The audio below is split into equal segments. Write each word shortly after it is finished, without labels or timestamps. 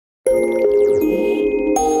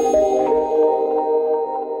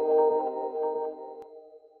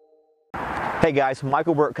Hey guys,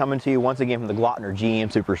 Michael Burk coming to you once again from the Glockner GM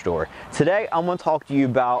Superstore. Today I'm going to talk to you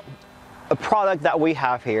about a product that we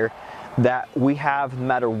have here that we have no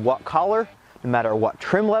matter what color, no matter what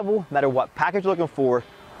trim level, no matter what package you're looking for,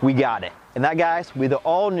 we got it. And that, guys, we the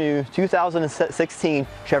all-new 2016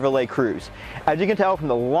 Chevrolet Cruze. As you can tell from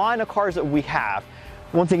the line of cars that we have,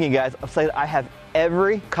 once again guys, I'll say that I have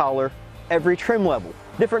every color, every trim level.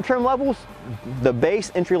 Different trim levels, the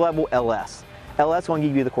base entry level LS. LS going to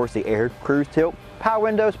give you, of course, the air, cruise tilt, power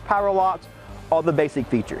windows, power locks, all the basic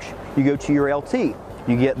features. You go to your LT,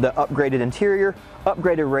 you get the upgraded interior,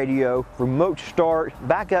 upgraded radio, remote start,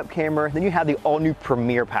 backup camera, then you have the all-new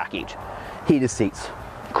Premier package. Heated seats,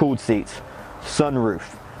 cooled seats, sunroof,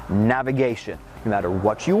 navigation. No matter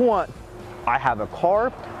what you want, I have a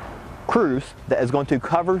Cruze that is going to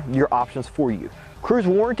cover your options for you. Cruze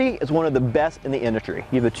warranty is one of the best in the industry.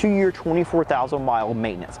 You have a 2-year, 24,000-mile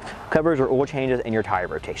maintenance. Covers your oil changes and your tire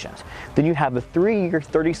rotations. Then you have a 3-year,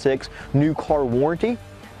 36 new car warranty.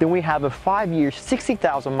 Then we have a 5-year,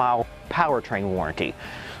 60,000-mile powertrain warranty.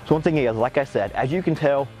 So one thing is, like I said, as you can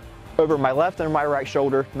tell, over my left and my right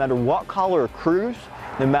shoulder, no matter what color of Cruze,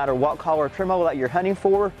 no matter what color trim level that you're hunting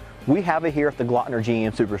for, we have it here at the Glockner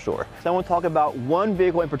GM Superstore. So I want to talk about one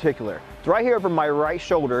vehicle in particular. It's right here over my right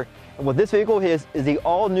shoulder, and what this vehicle is the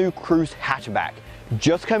all-new Cruze Hatchback.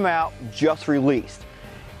 Just come out, just released.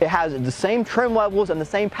 It has the same trim levels and the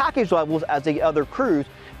same package levels as the other Cruze,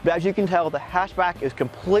 but as you can tell, the hatchback is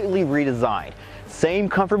completely redesigned. Same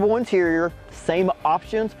comfortable interior, same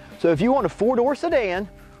options. So if you want a 4-door sedan,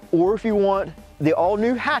 or if you want the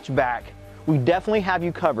all-new hatchback, we definitely have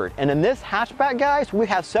you covered. And in this hatchback, guys, we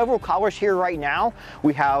have several colors here right now.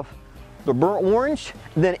 We have the burnt orange.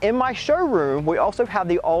 Then in my showroom, we also have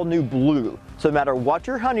the all-new blue. So no matter what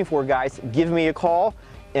you're hunting for, guys, give me a call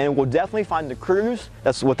and we'll definitely find the Cruze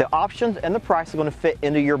that's with the options and the price is going to fit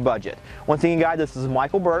into your budget. Once again, guys, this is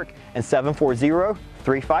Michael Burk and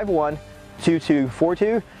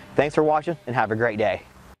 740-351-2242. Thanks for watching and have a great day.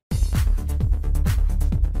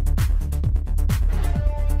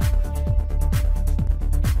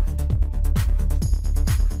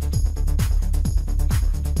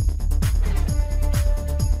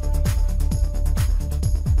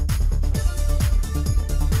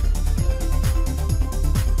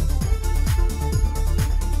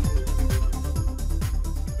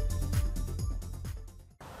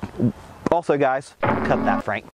 Also, guys, cut that, Frank.